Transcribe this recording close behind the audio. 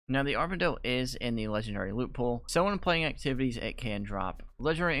Now the Aurvandil is in the legendary loot pool, so when playing activities it can drop.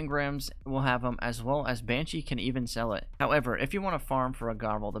 Legendary engrams will have them, as well as Banshee can even sell it. However, if you want to farm for a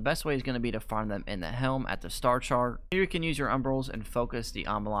Garble, the best way is going to be to farm them in the helm at the star chart. Here you can use your umbrals and focus the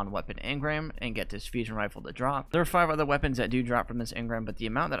Amalon weapon engram and get this fusion rifle to drop. There are 5 other weapons that do drop from this engram, but the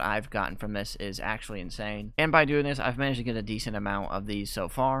amount that I've gotten from this is actually insane. And by doing this, I've managed to get a decent amount of these so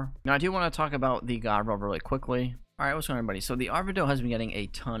far. Now I do want to talk about the Garble really quickly. Alright, what's going on, everybody? So the Aurvandil has been getting a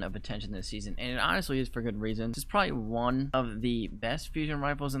ton of attention this season, and it honestly is for good reason. This is probably one of the best fusion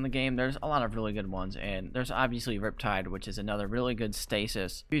rifles in the game. There's a lot of really good ones, and there's obviously Riptide, which is another really good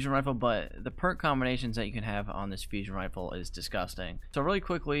stasis fusion rifle, but the perk combinations that you can have on this fusion rifle is disgusting. So really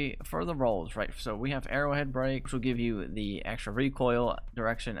quickly, for the rolls, right? So we have Arrowhead Break, which will give you the extra recoil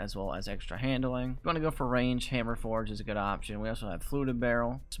direction as well as extra handling. If you want to go for range, Hammer Forge is a good option. We also have Fluted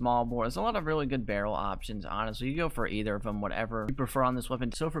Barrel, Small Bore. There's a lot of really good barrel options, honestly. You go for either of them, whatever you prefer on this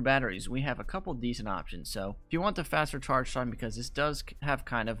weapon. So for batteries, we have a couple decent options. So if you want the faster charge time, because this does have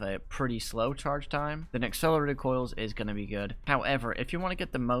kind of a pretty slow charge time, then accelerated coils is going to be good. However, if you want to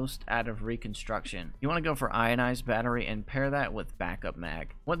get the most out of reconstruction, you want to go for ionized battery and pair that with backup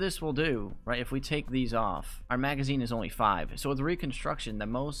mag. What this will do, right, if we take these off, our magazine is only 5. So with reconstruction, the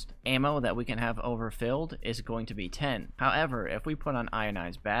most ammo that we can have overfilled is going to be 10. However, if we put on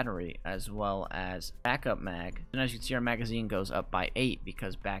ionized battery as well as backup mag, then as you can see, our magazine goes up by 8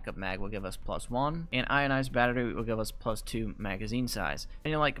 because backup mag will give us +1 and ionized battery will give us +2 magazine size.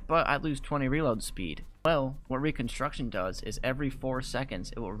 And you're like, but I lose 20 reload speed. Well, what reconstruction does is every 4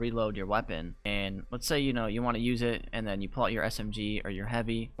 seconds it will reload your weapon, and let's say you want to use it and then you pull out your SMG or your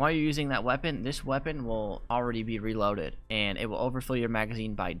heavy. While you're using that weapon, this weapon will already be reloaded and it will overfill your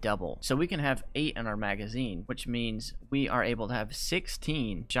magazine by double. So we can have 8 in our magazine, which means we are able to have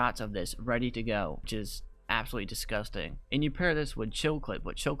 16 shots of this ready to go, which is absolutely disgusting. And you pair this with Chill Clip.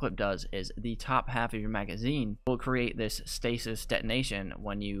 What Chill Clip does is the top half of your magazine will create this stasis detonation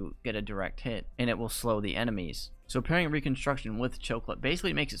when you get a direct hit, and it will slow the enemies. So pairing reconstruction with Chill Clip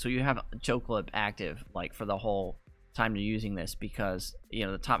basically makes it so you have Chill Clip active like for the whole time you're using this, because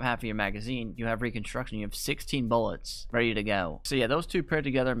the top half of your magazine, you have reconstruction, you have 16 bullets ready to go. So yeah, those two paired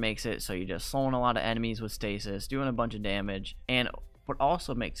together makes it so you're just slowing a lot of enemies with stasis, doing a bunch of damage. And what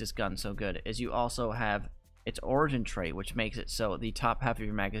also makes this gun so good is you also have its origin trait, which makes it so the top half of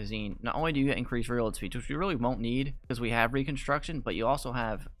your magazine, not only do you get increased reload speed, which you really won't need because we have reconstruction, but you also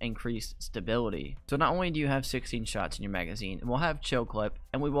have increased stability. So not only do you have 16 shots in your magazine, we'll have Chill Clip,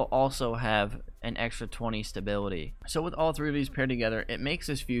 and we will also have an extra 20 stability. So with all 3 of these paired together, it makes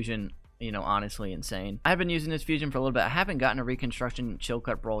this fusion honestly insane. I've been using this fusion for a little bit. I haven't gotten a reconstruction Chill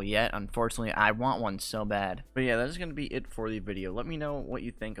Clip roll yet, unfortunately. I want one so bad. But yeah, that is going to be it for the video. Let me know what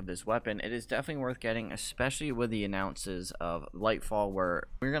you think of this weapon. It is definitely worth getting, especially with the announces of Lightfall, where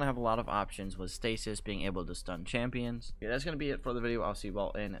we're going to have a lot of options with stasis being able to stun champions. Yeah, that's going to be it for the video. I'll see you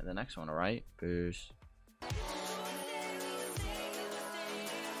all in the next one, alright? Peace.